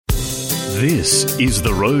This is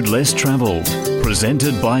The Road Less Travelled,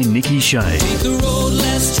 presented by Nikki Shea. Take the road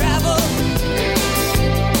less travelled.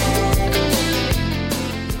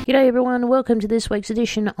 G'day everyone, welcome to this week's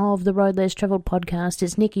edition of the Road Less Travelled podcast.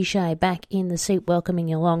 It's Nikki Shea back in the seat welcoming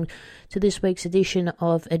you along to this week's edition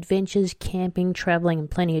of adventures, camping, travelling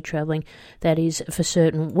and plenty of travelling, that is for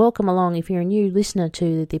certain. Welcome along. If you're a new listener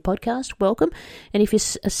to the podcast, welcome. And if you're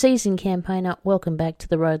a seasoned campaigner, welcome back to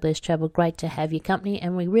the Road Less Travelled. Great to have your company,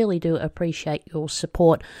 and we really do appreciate your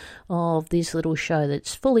support of this little show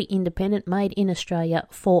that's fully independent, made in Australia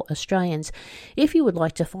for Australians. If you would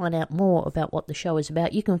like to find out more about what the show is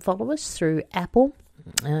about, you can follow us through Apple.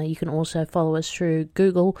 You can also follow us through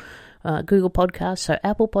Google Podcasts, so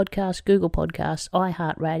Apple Podcasts, Google Podcasts,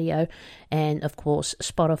 iHeartRadio, and of course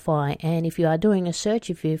Spotify. And if you are doing a search,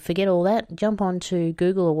 if you forget all that, jump onto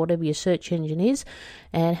Google or whatever your search engine is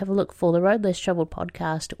and have a look for the Road Less Travelled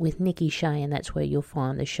podcast with Nikki Shea, and that's where you'll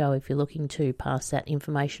find the show. If you're looking to pass that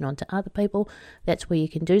information on to other people, that's where you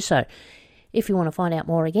can do so. If you want to find out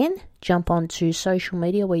more again, jump onto social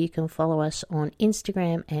media where you can follow us on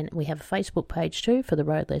Instagram, and we have a Facebook page too for the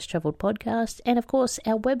Road Less Travelled podcast, and of course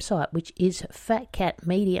our website, which is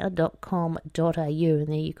fatcatmedia.com.au, and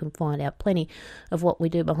there you can find out plenty of what we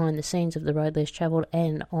do behind the scenes of the Road Less Travelled,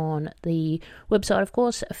 and on the website, of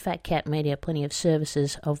course, Fat Cat Media, plenty of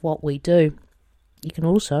services of what we do. You can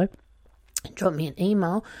also drop me an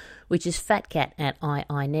email, which is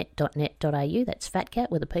fatcat@iinet.net.au. That's fatcat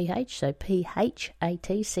with a PH, so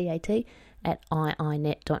PHATCAT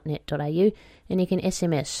 @iinet.net.au. And you can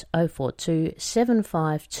SMS 042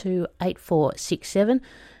 752 8467.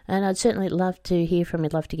 And I'd certainly love to hear from you,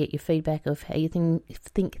 love to get your feedback of how you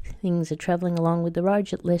think things are travelling along with the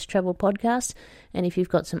Road Less Travelled podcast. And if you've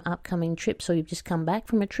got some upcoming trips, or you've just come back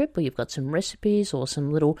from a trip, or you've got some recipes or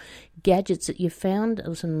some little gadgets that you've found,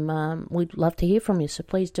 or we'd love to hear from you. So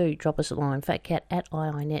please do drop us a line,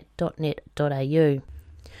 fatcat@iinet.net.au.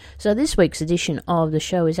 So this week's edition of the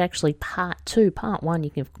show is actually part two. Part one, you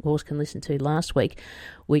can, of course, can listen to last week,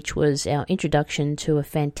 which was our introduction to a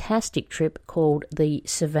fantastic trip called the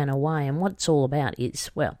Savannah Way. And what it's all about is,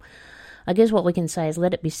 well, I guess what we can say is,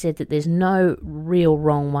 let it be said that there's no real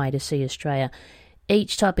wrong way to see Australia.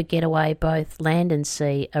 Each type of getaway, both land and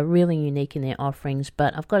sea, are really unique in their offerings,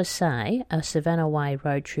 but I've got to say, a Savannah Way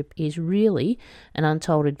road trip is really an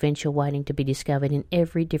untold adventure waiting to be discovered in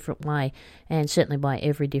every different way, and certainly by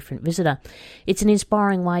every different visitor. It's an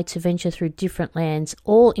inspiring way to venture through different lands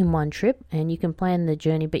all in one trip, and you can plan the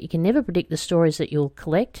journey, but you can never predict the stories that you'll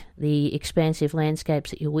collect, the expansive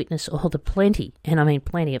landscapes that you'll witness, or the plenty, and I mean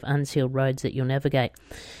plenty, of unsealed roads that you'll navigate.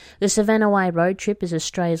 The Savannah Way road trip is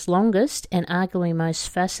Australia's longest and arguably most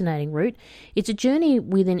fascinating route. It's a journey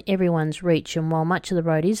within everyone's reach, and while much of the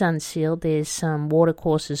road is unsealed, there's some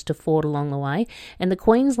watercourses to ford along the way, and the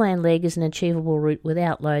Queensland leg is an achievable route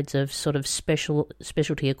without loads of sort of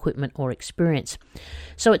specialty equipment or experience.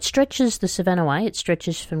 So it stretches, the Savannah Way, it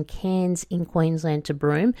stretches from Cairns in Queensland to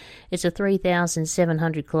Broome. It's a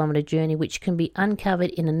 3,700 kilometre journey which can be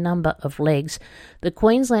uncovered in a number of legs. The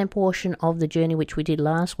Queensland portion of the journey, which we did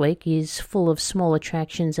last week, is full of small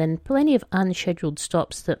attractions and plenty of unscheduled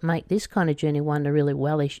stops that make this kind of journey one to really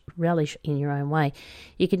relish in your own way.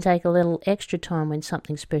 You can take a little extra time when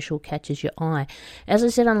something special catches your eye. As I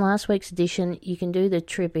said on last week's edition, you can do the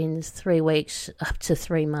trip in 3 weeks up to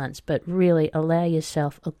 3 months, but really allow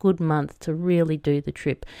yourself a good month to really do the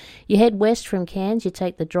trip. You head west from Cairns, you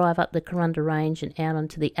take the drive up the Corunda Range and out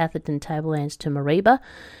onto the Atherton Tablelands to Mareeba.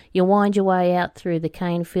 You wind your way out through the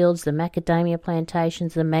cane fields, the macadamia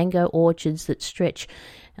plantations, the mango orchards that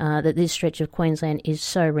this stretch of Queensland is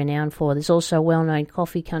so renowned for. There's also a well-known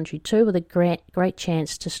coffee country too, with a great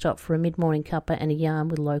chance to stop for a mid-morning cuppa and a yarn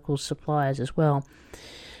with local suppliers as well.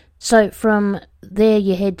 So from there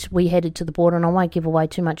we headed to the border, and I won't give away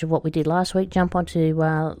too much of what we did last week. Jump onto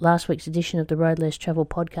last week's edition of the Road Less Travelled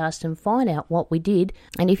podcast and find out what we did.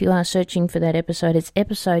 And if you are searching for that episode, it's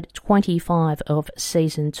episode 25 of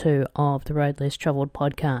season 2 of the Road Less Travelled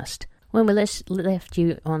podcast. When we left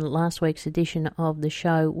you on last week's edition of the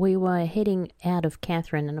show, we were heading out of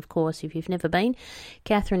Katherine, and of course, if you've never been,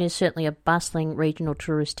 Katherine is certainly a bustling regional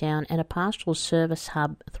tourist town and a pastoral service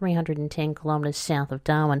hub 310 kilometres south of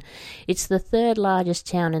Darwin. It's the third largest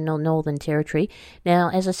town in the Northern Territory. Now,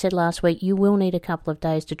 as I said last week, you will need a couple of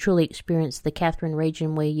days to truly experience the Katherine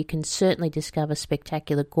region, where you can certainly discover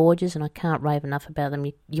spectacular gorges, and I can't rave enough about them.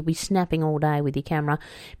 You'll be snapping all day with your camera.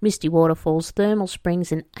 Misty waterfalls, thermal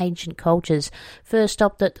springs and ancient cultures. First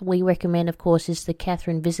stop that we recommend, of course, is the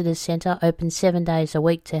Katherine Visitors Centre, open 7 days a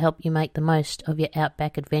week to help you make the most of your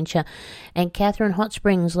outback adventure. And Katherine Hot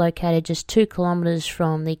Springs, located just 2 kilometres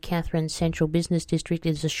from the Katherine Central Business District,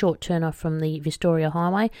 is a short turn-off from the Victoria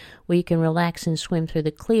Highway, where you can relax and swim through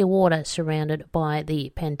the clear water surrounded by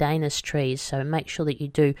the pandanus trees. So make sure that you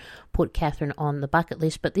do put Katherine on the bucket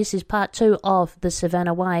list. But this is part 2 of the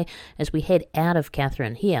Savannah Way as we head out of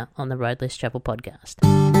Katherine here on the Road Less Travel podcast.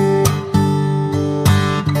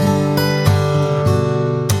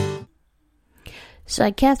 So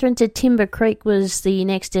Katherine to Timber Creek was the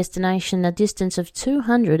next destination, a distance of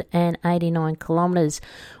 289 kilometres.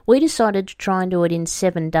 We decided to try and do it in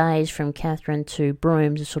 7 days from Katherine to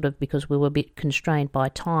Brooms, sort of because we were a bit constrained by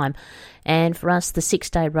time. And for us, the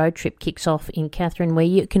 6-day road trip kicks off in Katherine, where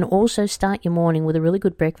you can also start your morning with a really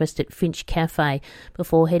good breakfast at Finch Cafe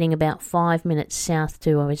before heading about 5 minutes south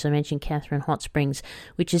to, as I mentioned, Katherine Hot Springs,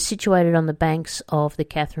 which is situated on the banks of the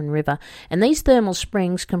Katherine River. And these thermal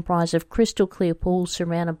springs comprise of crystal clear pools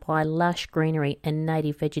surrounded by lush greenery and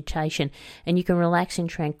native vegetation, and you can relax in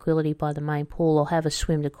tranquility by the main pool or have a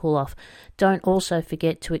swim to cool off. Don't also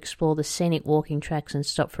forget to explore the scenic walking tracks and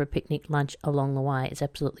stop for a picnic lunch along the way. It's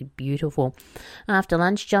absolutely beautiful. After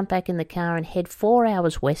lunch, jump back in the car and head 4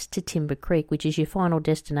 hours west to Timber Creek, which is your final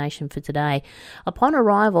destination for today. Upon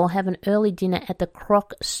arrival, have an early dinner at the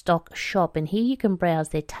Croc Stock Shop, and here you can browse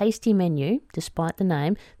their tasty menu. Despite the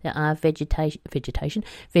name, there are vegetarian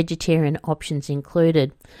options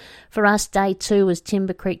included. For us, day 2 was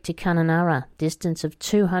Timber Creek to Kununurra, distance of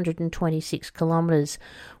 226 kilometres.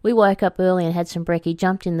 We woke up early and had some brekkie,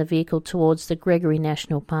 jumped in the vehicle towards the Gregory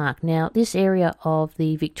National Park. Now, this area of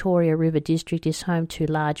the Victoria River District is home to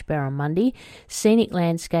large barramundi, scenic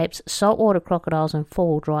landscapes, saltwater crocodiles and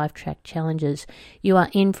four-wheel drive track challenges. You are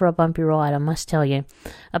in for a bumpy ride, I must tell you.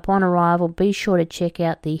 Upon arrival, be sure to check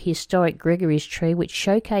out the historic Gregory's tree, which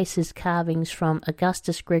showcases carvings from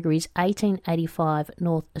Augustus Gregory's 1885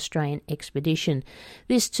 North Australian expedition.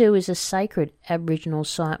 This too is a sacred Aboriginal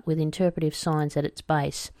site with interpretive signs at its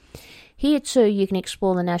base. Here too you can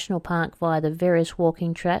explore the national park via the various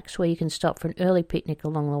walking tracks where you can stop for an early picnic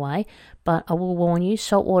along the way, but I will warn you,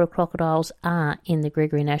 saltwater crocodiles are in the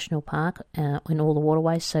Gregory National Park in all the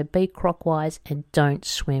waterways, so be croc-wise and don't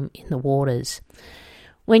swim in the waters.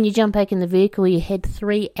 When you jump back in the vehicle, you head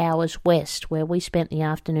 3 hours west, where we spent the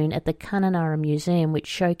afternoon at the Kununurra Museum, which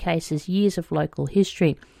showcases years of local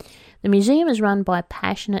history. The museum is run by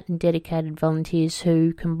passionate and dedicated volunteers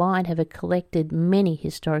who combined have collected many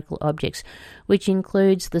historical objects, which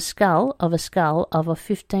includes the skull of a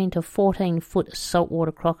 15 to 14 foot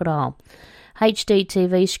saltwater crocodile. HD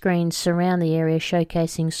TV screens surround the area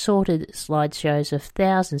showcasing sorted slideshows of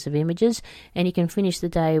thousands of images, and you can finish the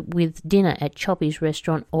day with dinner at Choppy's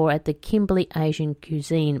restaurant or at the Kimberley Asian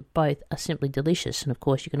Cuisine. Both are simply delicious, and of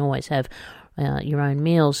course you can always have your own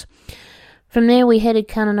meals. From there, we headed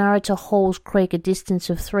Kununurra to Halls Creek, a distance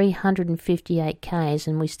of 358 k's,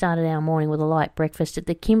 and we started our morning with a light breakfast at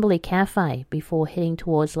the Kimberley Cafe before heading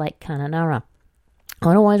towards Lake Kununurra.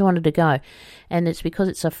 I'd always wanted to go, and it's because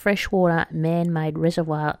it's a freshwater man-made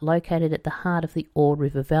reservoir located at the heart of the Ord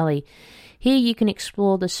River Valley. Here you can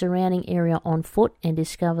explore the surrounding area on foot and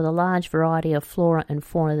discover the large variety of flora and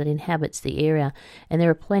fauna that inhabits the area, and there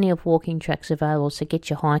are plenty of walking tracks available, so get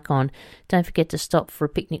your hike on. Don't forget to stop for a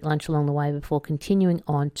picnic lunch along the way before continuing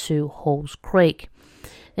on to Halls Creek.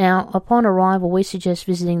 Now, upon arrival, we suggest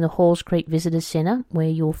visiting the Halls Creek Visitors Centre, where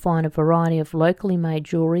you'll find a variety of locally made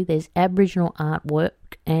jewellery. There's Aboriginal artwork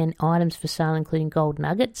and items for sale, including gold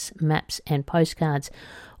nuggets, maps and postcards.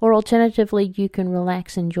 Or alternatively, you can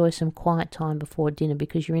relax and enjoy some quiet time before dinner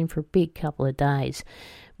because you're in for a big couple of days.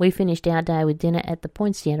 We finished our day with dinner at the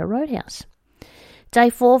Poinciana Roadhouse. Day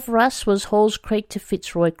 4 for us was Halls Creek to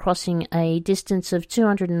Fitzroy Crossing, a distance of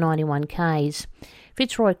 291 k's.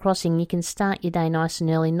 Fitzroy Crossing, you can start your day nice and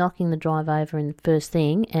early, knocking the drive over in the first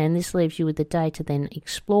thing, and this leaves you with the day to then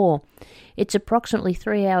explore. It's approximately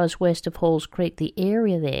 3 hours west of Halls Creek. The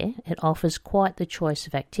area there, it offers quite the choice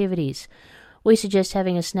of activities. We suggest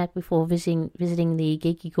having a snack before visiting the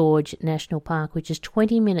Geeky Gorge National Park, which is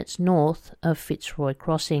 20 minutes north of Fitzroy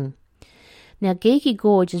Crossing. Now, Geeky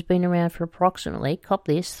Gorge has been around for approximately, cop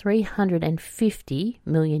this, 350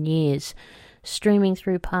 million years. Streaming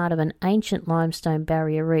through part of an ancient limestone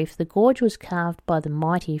barrier reef, the gorge was carved by the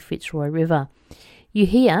mighty Fitzroy River. You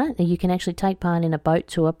can actually take part in a boat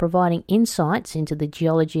tour providing insights into the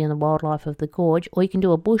geology and the wildlife of the gorge, or you can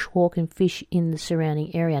do a bushwalk and fish in the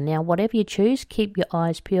surrounding area. Now, whatever you choose, keep your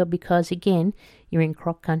eyes peeled because, again, you're in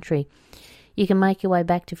croc country. You can make your way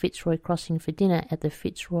back to Fitzroy Crossing for dinner at the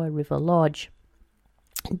Fitzroy River Lodge.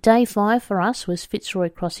 Day 5 for us was Fitzroy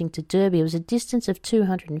crossing to Derby. It was a distance of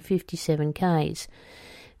 257 k's.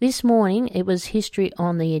 This morning, it was history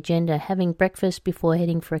on the agenda, having breakfast before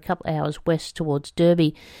heading for a couple of hours west towards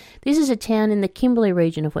Derby. This is a town in the Kimberley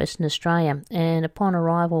region of Western Australia, and upon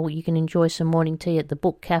arrival, you can enjoy some morning tea at the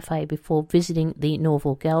Book Cafe before visiting the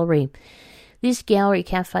Norval Gallery. This gallery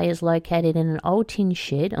cafe is located in an old tin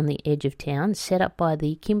shed on the edge of town, set up by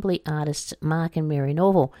the Kimberley artists Mark and Mary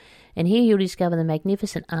Norval. And here you'll discover the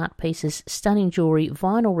magnificent art pieces, stunning jewellery,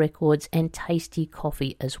 vinyl records, and tasty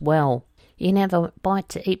coffee as well. You can have a bite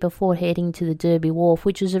to eat before heading to the Derby Wharf,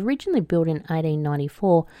 which was originally built in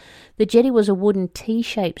 1894. The jetty was a wooden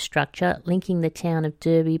T-shaped structure linking the town of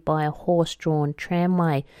Derby by a horse-drawn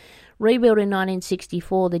tramway. Rebuilt in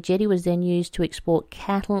 1964, the jetty was then used to export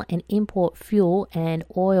cattle and import fuel and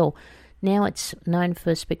oil. Now it's known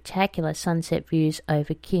for spectacular sunset views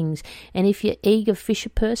over Kings. And if you're an eager fisher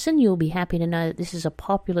person, you'll be happy to know that this is a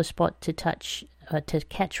popular spot to catch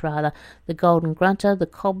the golden grunter, the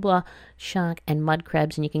cobbler, shark and mud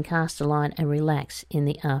crabs, and you can cast a line and relax in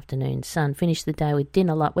the afternoon sun. Finish the day with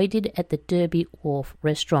dinner like we did at the Derby Wharf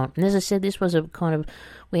restaurant. And as I said, this was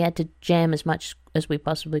we had to jam as much as we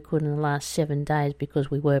possibly could in the last 7 days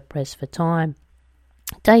because we were pressed for time.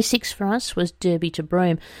 Day 6 for us was Derby to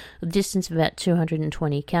Broome, a distance of about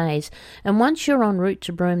 220 k's. And once you're en route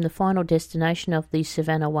to Broome, the final destination of the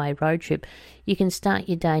Savannah Way road trip, you can start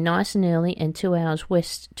your day nice and early and 2 hours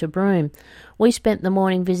west to Broome. We spent the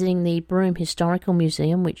morning visiting the Broome Historical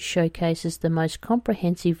Museum, which showcases the most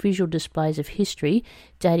comprehensive visual displays of history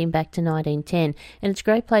dating back to 1910. And it's a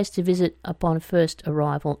great place to visit upon first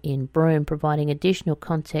arrival in Broome, providing additional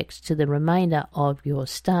context to the remainder of your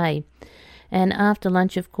stay. And after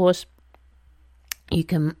lunch, of course, you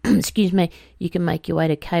can make your way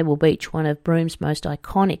to Cable Beach, one of Broome's most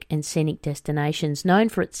iconic and scenic destinations. Known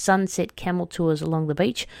for its sunset camel tours along the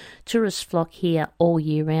beach, tourists flock here all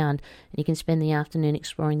year round. And you can spend the afternoon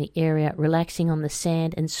exploring the area, relaxing on the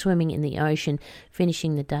sand and swimming in the ocean,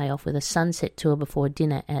 finishing the day off with a sunset tour before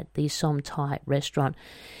dinner at the Som Thai restaurant.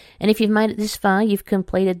 And if you've made it this far, you've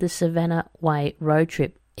completed the Savannah Way road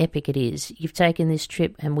trip. Epic it is. You've taken this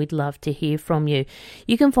trip and we'd love to hear from you.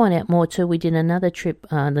 You can find out more too. We did another trip,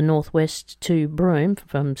 the northwest to Broome,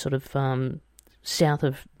 from sort of south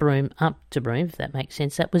of Broome up to Broome, if that makes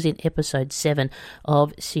sense. That was in episode 7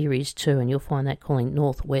 of series 2, and you'll find that calling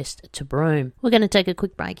Northwest to Broome. We're going to take a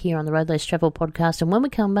quick break here on the Road Less Travel podcast, and when we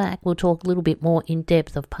come back, we'll talk a little bit more in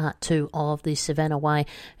depth of part 2 of the Savannah Way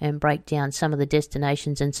and break down some of the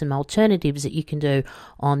destinations and some alternatives that you can do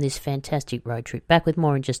on this fantastic road trip. Back with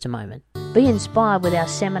more in just a moment. Be inspired with our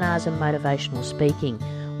seminars and motivational speaking.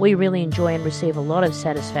 We really enjoy and receive a lot of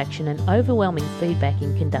satisfaction and overwhelming feedback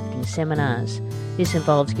in conducting seminars. This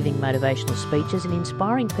involves giving motivational speeches and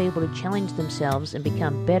inspiring people to challenge themselves and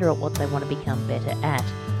become better at what they want to become better at.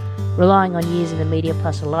 Relying on years in the media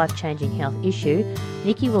plus a life-changing health issue,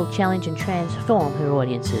 Nikki will challenge and transform her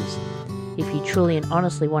audiences. If you truly and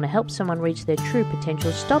honestly want to help someone reach their true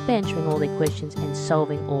potential, stop answering all their questions and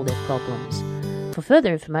solving all their problems. For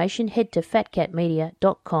further information, head to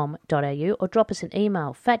fatcatmedia.com.au or drop us an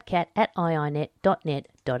email,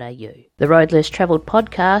 fatcat@iinet.net.au. The Road Less Travelled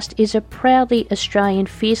podcast is a proudly Australian,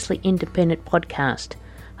 fiercely independent podcast,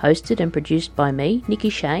 hosted and produced by me, Nikki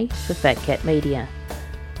Shea, for Fat Cat Media.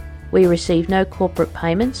 We receive no corporate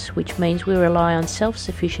payments, which means we rely on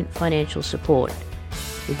self-sufficient financial support.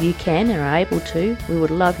 If you can and are able to, we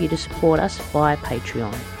would love you to support us via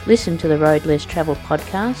Patreon. Listen to the Road Less Travel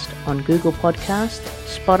podcast on Google Podcasts,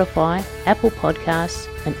 Spotify, Apple Podcasts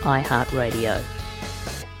and iHeartRadio.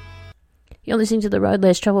 You're listening to the Road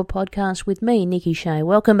Less Travel podcast with me, Nikki Shea.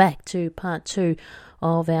 Welcome back to part 2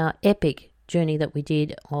 of our epic journey that we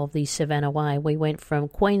did of the Savannah Way. We went from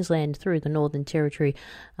Queensland through the Northern Territory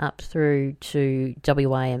up through to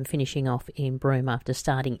WA and finishing off in Broome after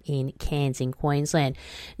starting in Cairns in Queensland.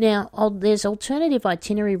 Now, there's alternative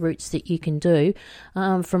itinerary routes that you can do.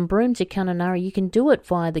 From Broome to Kununurra, you can do it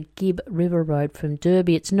via the Gibb River Road from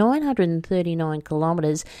Derby. It's 939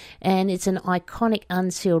 kilometres and it's an iconic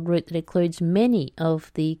unsealed route that includes many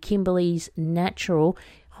of the Kimberley's natural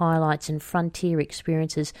highlights and frontier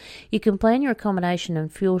experiences. You can plan your accommodation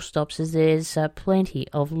and fuel stops as there's plenty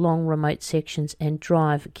of long remote sections, and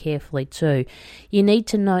drive carefully too. You need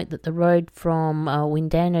to note that the road from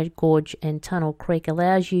Windana Gorge and Tunnel Creek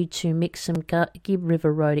allows you to mix some Gibb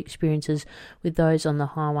River Road experiences with those on the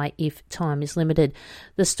highway if time is limited.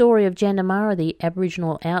 The story of Jandamara, the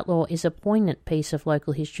Aboriginal outlaw, is a poignant piece of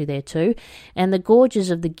local history there too, and the gorges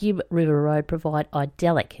of the Gibb River Road provide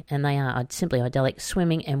idyllic, and they are simply idyllic,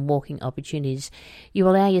 swimming and walking opportunities. You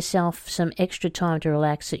allow yourself some extra time to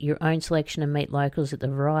relax at your own selection and meet locals at the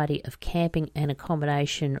variety of camping and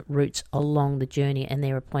accommodation routes along the journey, and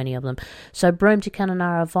there are plenty of them. So Broome to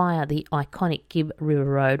Kununurra via the iconic Gibb River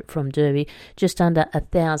Road from Derby, just under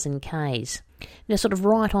 1,000 k's. Now, sort of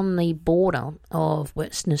right on the border of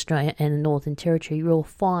Western Australia and the Northern Territory, you'll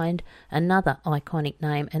find another iconic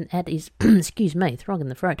name, and that is, excuse me, frog in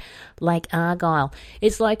the throat, Lake Argyle.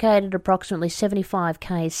 It's located approximately 75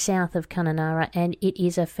 k's south of Kununurra, and it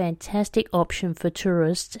is a fantastic option for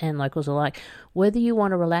tourists and locals alike. Whether you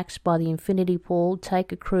want to relax by the infinity pool,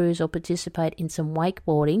 take a cruise, or participate in some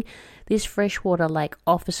wakeboarding, this freshwater lake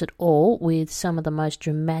offers it all with some of the most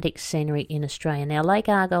dramatic scenery in Australia. Now, Lake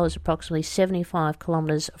Argyle is approximately 75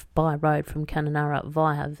 kilometres by road from Kununurra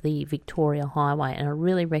via the Victoria Highway, and I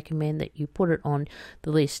really recommend that you put it on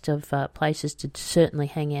the list of places to certainly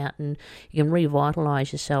hang out, and you can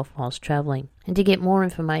revitalise yourself whilst travelling. And to get more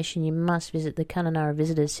information, you must visit the Kununurra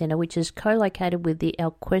Visitors Centre, which is co-located with the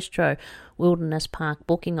Alquestro Wilderness Park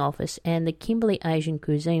booking office and the Kimberley Asian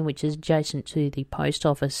Cuisine, which is adjacent to the post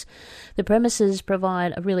office. The premises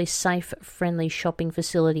provide a really safe, friendly shopping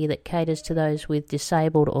facility that caters to those with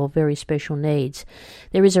disabled or very special needs.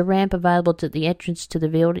 There is a ramp available at the entrance to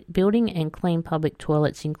the building and clean public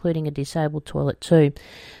toilets, including a disabled toilet too.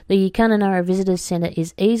 The Kununurra Visitors Centre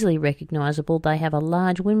is easily recognisable. They have a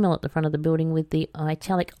large windmill at the front of the building with the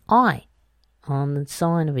italic I on the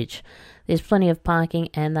sign of it. There's plenty of parking,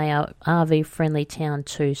 and they are RV-friendly town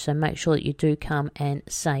too, so make sure that you do come and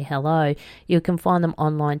say hello. You can find them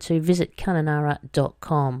online too. Visit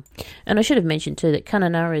kununurra.com. And I should have mentioned too that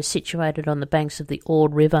Kununurra is situated on the banks of the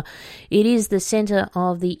Ord River. It is the centre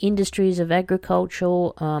of the industries of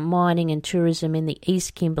agriculture, mining and tourism in the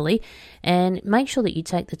East Kimberley, and make sure that you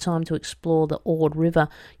take the time to explore the Ord River.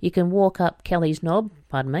 You can walk up Kelly's Knob,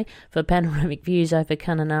 for panoramic views over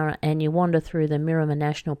Kununurra, and you wander through the Mirrama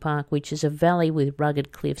National Park, which is a valley with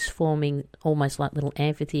rugged cliffs forming almost like little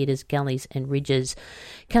amphitheatres, gullies and ridges.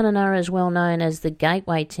 Kununurra is well known as the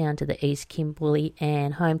gateway town to the East Kimberley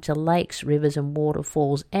and home to lakes, rivers and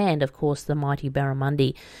waterfalls, and of course the mighty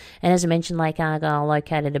Barramundi. And as I mentioned, Lake Argyle,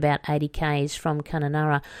 located about 80 k's from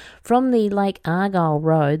Kununurra. From the Lake Argyle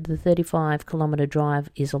Road, the 35-kilometre drive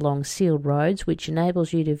is along sealed roads, which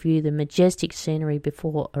enables you to view the majestic scenery before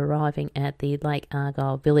arriving at the Lake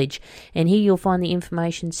Argyle village. And here you'll find the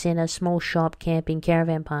information centre, small shop, camping,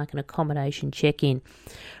 caravan park and accommodation check-in.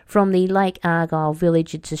 From the Lake Argyle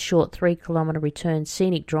village, it's a short 3-kilometre return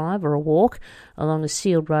scenic drive or a walk along a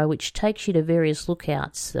sealed road, which takes you to various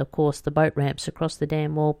lookouts, of course the boat ramps across the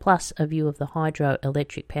dam wall, plus a view of the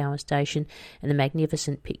hydroelectric power station and the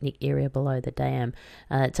magnificent picnic area below the dam.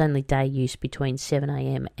 It's only day use between 7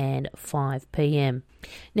 a.m. and 5 p.m.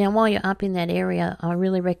 Now, while you're up in that area, I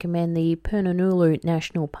really recommend the Purnanulu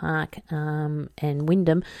National Park and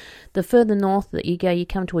Wyndham. The further north that you go, you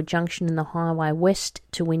come to a junction in the highway west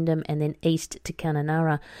to Wyndham and then east to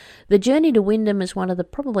Kununurra. The journey to Wyndham is one of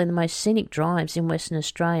probably the most scenic drives in Western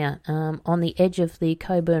Australia. On the edge of the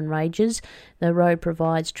Coburn Ranges, the road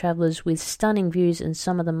provides travellers with stunning views and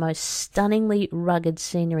some of the most stunningly rugged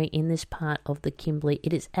scenery in this part of the Kimberley.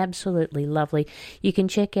 It is absolutely lovely. You can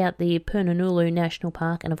check out the Purnanulu National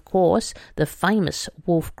Park and, of course, the famous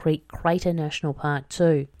Wolf Creek Crater National Park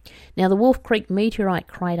too. Now, the Wolf Creek meteorite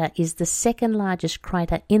crater is the second largest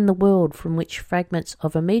crater in the world from which fragments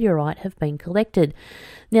of a meteorite have been collected.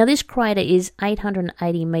 Now, this crater is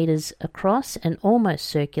 880 metres across and almost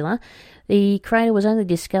circular. The crater was only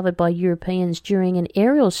discovered by Europeans during an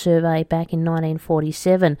aerial survey back in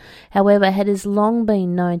 1947. However, it has long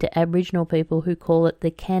been known to Aboriginal people who call it the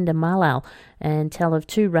Candamalal and tell of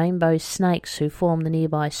two rainbow snakes who form the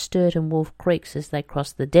nearby Sturt and Wolf Creeks as they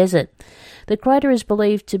cross the desert. The crater is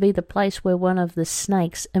believed to be the place where one of the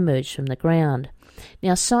snakes emerged from the ground.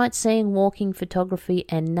 Now, sightseeing, walking, photography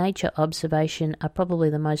and nature observation are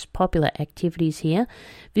probably the most popular activities here.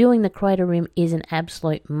 Viewing the crater rim is an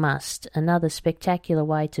absolute must. Another spectacular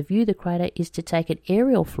way to view the crater is to take an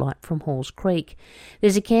aerial flight from Halls Creek.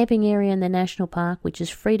 There's a camping area in the national park which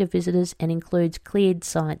is free to visitors and includes cleared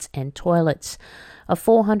sites and toilets. A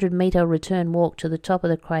 400-metre return walk to the top of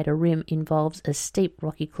the crater rim involves a steep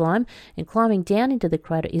rocky climb, and climbing down into the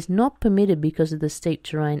crater is not permitted because of the steep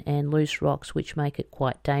terrain and loose rocks, which make it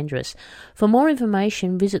quite dangerous. For more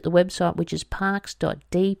information, visit the website, which is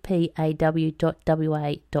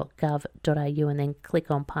parks.dpaw.wa.gov.au, and then click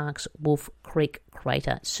on Parks Wolf Creek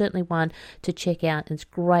crater. Certainly one to check out. It's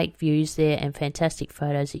great views there and fantastic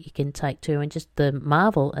photos that you can take too. And just the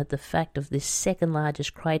marvel at the fact of this second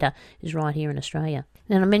largest crater is right here in Australia.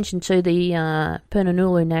 And I mentioned too the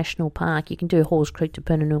Purnanulu National Park. You can do Halls Creek to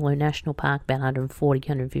Purnanulu National Park, about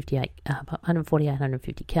 148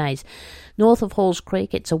 k's. North of Halls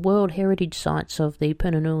Creek, it's a World Heritage Sites of the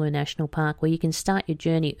Purnanulu National Park, where you can start your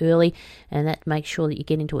journey early, and that makes sure that you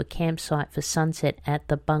get into a campsite for sunset at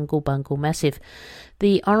the Bungle Massif.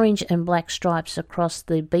 The orange and black stripes across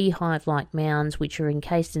the beehive-like mounds, which are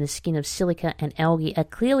encased in a skin of silica and algae, are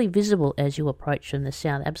clearly visible as you approach from the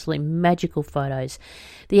south. Absolutely magical photos.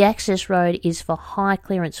 The access road is for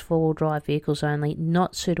high-clearance four-wheel drive vehicles only,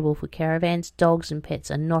 not suitable for caravans. Dogs and pets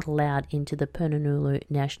are not allowed into the Purnanulu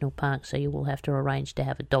National Park, so you will have to arrange to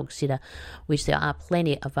have a dog sitter, which there are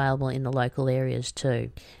plenty available in the local areas too.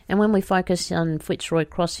 And when we focus on Fitzroy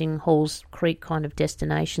Crossing, Halls Creek kind of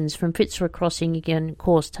destinations, from Fitzroy Crossing you can, of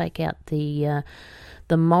course, take out the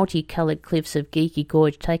multicoloured cliffs of Geeky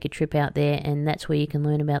Gorge. Take a trip out there, and that's where you can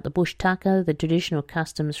learn about the bush tucker, the traditional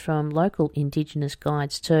customs from local Indigenous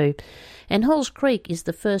guides too. And Halls Creek is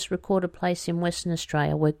the first recorded place in Western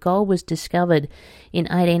Australia where gold was discovered. In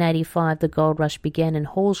 1885 the gold rush began, and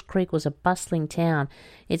Halls Creek was a bustling town.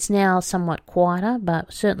 It's now somewhat quieter,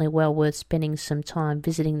 but certainly well worth spending some time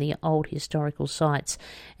visiting the old historical sites.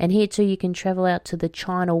 And here too you can travel out to the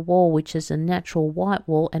China Wall, which is a natural white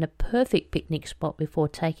wall and a perfect picnic spot before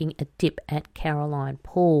taking a dip at Caroline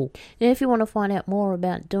Pool. Now, if you want to find out more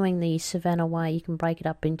about doing the Savannah Way, you can break it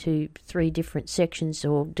up into 3 different sections,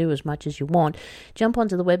 or do as much as you want. Jump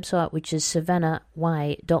onto the website, which is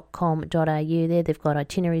savannahway.com.au. There they've got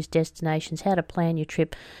itineraries, destinations, how to plan your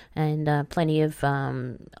trip, and plenty of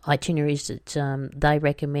itineraries that they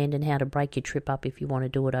recommend, and how to break your trip up if you want to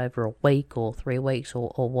do it over a week or 3 weeks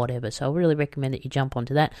or whatever. So I really recommend that you jump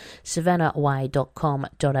onto that,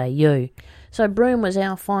 savannahway.com.au. So Broome was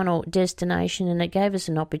our final destination, and it gave us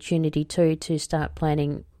an opportunity too to start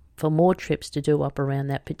planning for more trips to do up around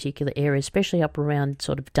that particular area, especially up around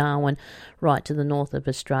sort of Darwin, right to the north of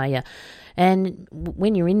Australia. And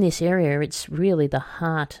when you're in this area, it's really the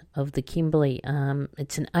heart of the Kimberley.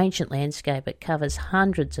 It's an ancient landscape. It covers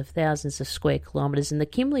hundreds of thousands of square kilometres, and the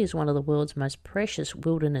Kimberley is one of the world's most precious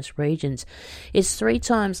wilderness regions. It's 3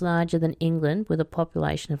 times larger than England, with a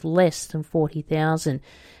population of less than 40,000.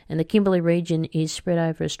 And the Kimberley region is spread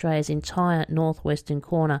over Australia's entire northwestern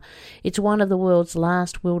corner. It's one of the world's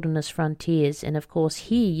last wilderness frontiers, and of course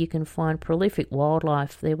here you can find prolific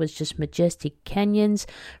wildlife. There was just majestic canyons,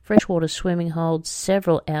 freshwater swimming holes,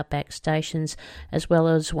 several outback stations, as well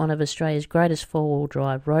as one of Australia's greatest four-wheel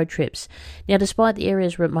drive road trips. Now, despite the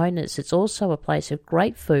area's remoteness, it's also a place of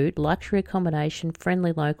great food, luxury accommodation,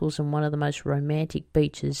 friendly locals, and one of the most romantic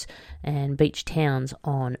beaches and beach towns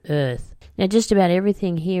on earth. Now, just about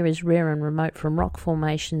everything here is rare and remote, from rock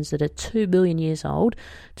formations that are 2 billion years old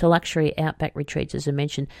to luxury outback retreats, as I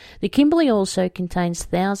mentioned. The Kimberley also contains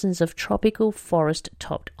thousands of tropical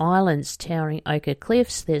forest-topped islands, towering ochre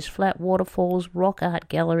cliffs. There's flat waterfalls, rock art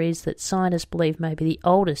galleries that scientists believe may be the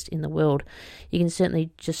oldest in the world. You can certainly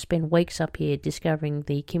just spend weeks up here discovering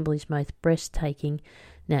the Kimberley's most breathtaking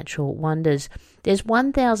natural wonders. There's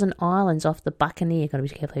 1,000 islands off the Buccaneer, got to be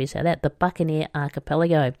careful how you say that, the Buccaneer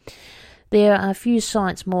Archipelago. There are a few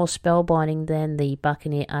sites more spellbinding than the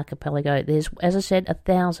Buccaneer Archipelago. There's, as I said,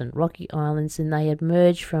 1,000 rocky islands, and they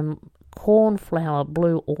emerge from cornflower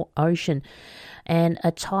blue ocean and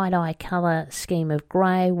a tie-dye colour scheme of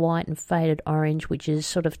grey, white and faded orange, which is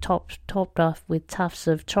sort of topped off with tufts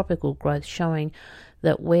of tropical growth, showing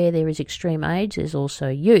that where there is extreme age, there's also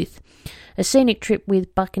youth. A scenic trip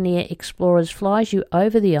with Buccaneer Explorers flies you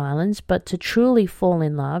over the islands, but to truly fall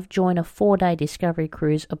in love, join a 4-day discovery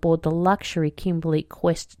cruise aboard the luxury Kimberley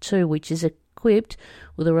Quest 2, which is equipped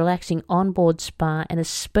with a relaxing onboard spa and a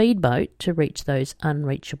speedboat to reach those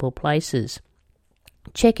unreachable places.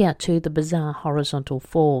 Check out too the bizarre horizontal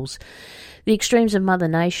falls. The extremes of Mother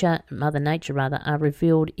Nature are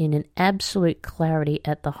revealed in an absolute clarity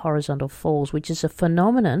at the horizontal falls, which is a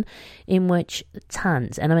phenomenon in which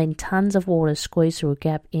tons of water squeeze through a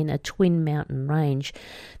gap in a twin mountain range.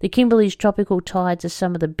 The Kimberley's tropical tides are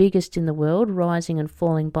some of the biggest in the world, rising and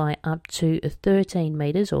falling by up to 13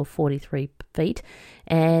 metres or 43 feet,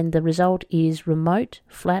 and the result is remote,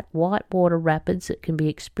 flat, whitewater rapids that can be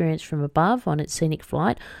experienced from above on its scenic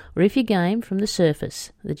flight, or if you're game, from the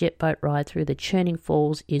surface. The jet boat ride through the churning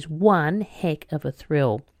falls is one heck of a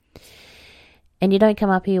thrill. And you don't come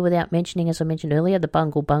up here without mentioning, as I mentioned earlier, the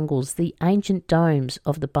Bungle Bungles, the ancient domes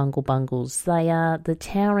of the Bungle Bungles. They are the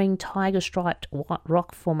towering tiger-striped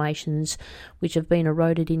rock formations which have been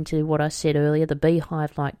eroded into what I said earlier, the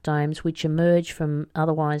beehive-like domes, which emerge from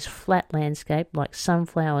otherwise flat landscape like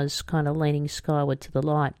sunflowers kind of leaning skyward to the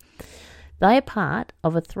light. They are part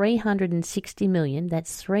of a 360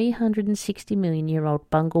 million-year-old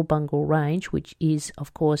Bungle range, which is,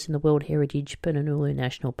 of course, in the World Heritage Pununulu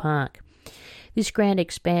National Park. This grand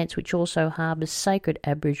expanse, which also harbours sacred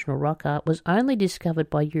Aboriginal rock art, was only discovered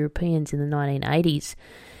by Europeans in the 1980s.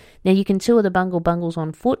 Now, you can tour the Bungle Bungles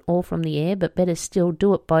on foot or from the air, but better still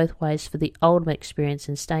do it both ways for the ultimate experience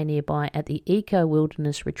and stay nearby at the Eco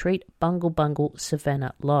Wilderness Retreat Bungle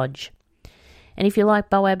Savannah Lodge. And if you like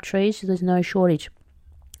boab trees, there's no shortage.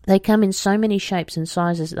 They come in so many shapes and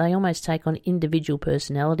sizes that they almost take on individual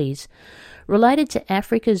personalities. Related to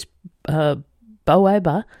Africa's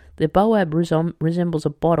boaba, the boab resembles a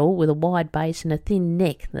bottle with a wide base and a thin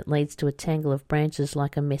neck that leads to a tangle of branches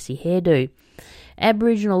like a messy hairdo.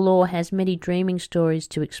 Aboriginal lore has many dreaming stories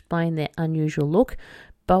to explain their unusual look.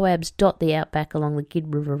 Boabs dot the outback along the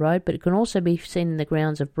Gid River Road, but it can also be seen in the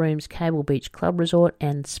grounds of Broom's Cable Beach Club Resort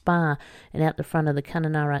and Spa, and out the front of the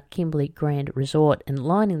Kununurra Kimberley Grand Resort, and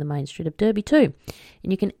lining the main street of Derby too.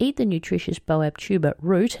 And you can eat the nutritious boab tuber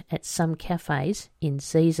root at some cafes in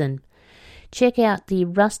season. Check out the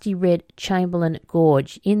rusty red Chamberlain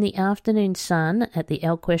Gorge. In the afternoon sun at the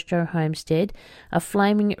Alquestro homestead, a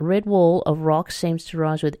flaming red wall of rock seems to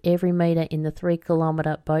rise with every metre in the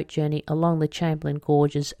 3-kilometre boat journey along the Chamberlain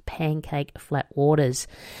Gorge's pancake flat waters.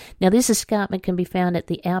 Now, this escarpment can be found at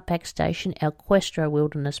the Outback Station, Alquestro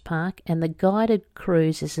Wilderness Park, and the guided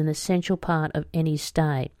cruise is an essential part of any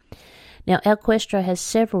stay. Now, Alquestro has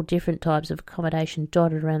several different types of accommodation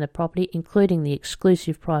dotted around the property, including the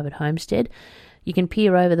exclusive private homestead. You can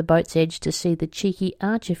peer over the boat's edge to see the cheeky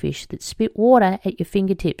archerfish that spit water at your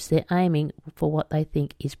fingertips. They're aiming for what they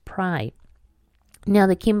think is prey. Now,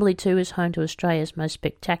 the Kimberley too is home to Australia's most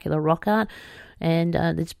spectacular rock art, and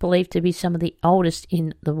it's believed to be some of the oldest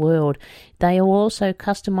in the world. They will also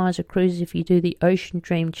customise a cruise if you do the Ocean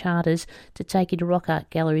Dream charters to take you to rock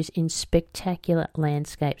art galleries in spectacular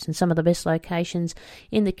landscapes. And some of the best locations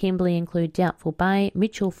in the Kimberley include Doubtful Bay,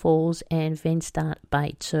 Mitchell Falls and Venstart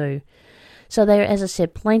Bay too. So there, as I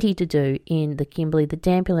said, plenty to do in the Kimberley, the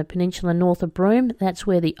Dampier Peninsula north of Broome. That's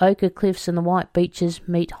where the ochre cliffs and the white beaches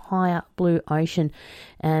meet higher blue ocean,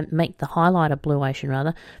 make the highlight of blue ocean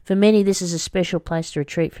rather. For many, this is a special place to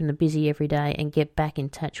retreat from the busy everyday and get back in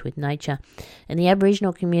touch with nature. And the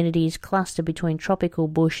Aboriginal community is clustered between tropical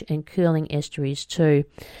bush and curling estuaries too.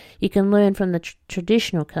 You can learn from the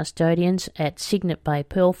traditional custodians at Cygnet Bay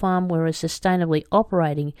Pearl Farm, where a sustainably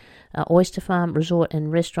operating oyster farm, resort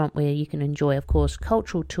and restaurant where you can enjoy, of course,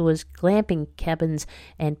 cultural tours, glamping cabins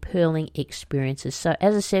and pearling experiences. So,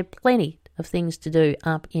 as I said, plenty of things to do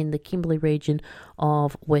up in the Kimberley region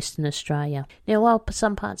of Western Australia. Now, while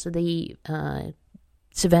some parts of the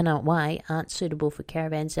Savannah Way aren't suitable for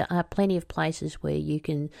caravans, there are plenty of places where you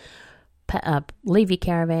can leave your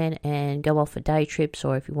caravan and go off for day trips,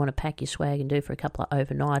 or if you want to pack your swag and do for a couple of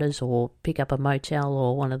overnighters or pick up a motel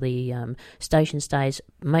or one of the station stays,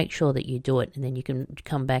 make sure that you do it, and then you can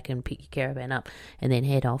come back and pick your caravan up and then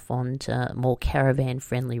head off on to more caravan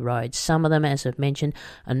friendly roads. Some of them, as I've mentioned,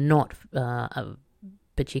 are not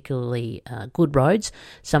particularly good roads.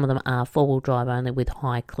 Some of them are four-wheel drive only with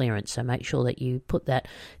high clearance, so make sure that you put that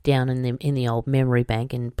down in the old memory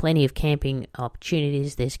bank. And plenty of camping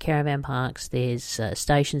opportunities. There's caravan parks, there's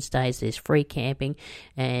station stays, there's free camping,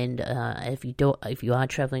 and if you are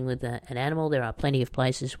travelling with an animal, there are plenty of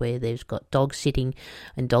places where there's got dog sitting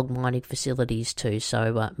and dog minding facilities too.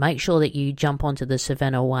 So make sure that you jump onto the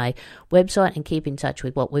Savannah Way website and keep in touch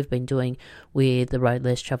with what we've been doing with the Road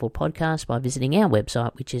Less Travel podcast by visiting our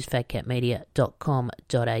website, which is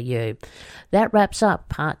fatcatmedia.com.au. That wraps up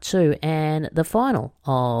part 2 and the final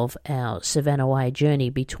of our Savannah Way journey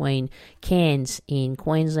between Cairns in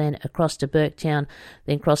Queensland, across to Burketown,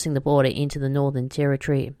 then crossing the border into the Northern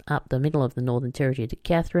Territory, up the middle of the Northern Territory to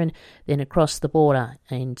Katherine, then across the border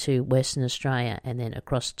into Western Australia, and then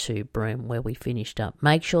across to Broome where we finished up.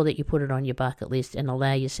 Make sure that you put it on your bucket list and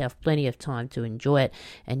allow yourself plenty of time to enjoy it,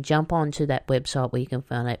 and jump onto that website where you can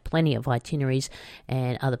find out plenty of itineraries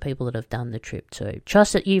and other people that have done the trip too.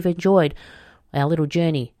 Trust that you've enjoyed our little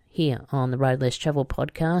journey here on the Road Less Travel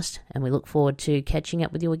podcast, and we look forward to catching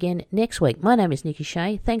up with you again next week. My name is Nikki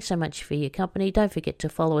Shea. Thanks so much for your company. Don't forget to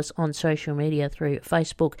follow us on social media through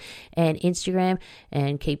Facebook and Instagram,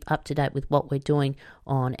 and keep up to date with what we're doing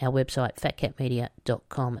on our website,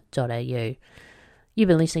 fatcatmedia.com.au. You've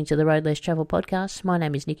been listening to the Road Less Travel podcast. My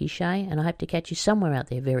name is Nikki Shea, and I hope to catch you somewhere out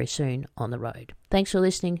there very soon on the road. Thanks for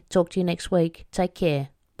listening. Talk to you next week. Take care.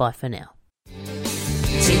 Bye for now.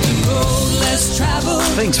 Take the road less traveled.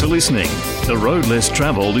 Thanks for listening. The Road Less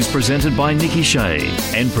Travelled is presented by Nikki Shea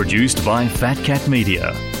and produced by Fat Cat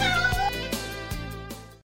Media.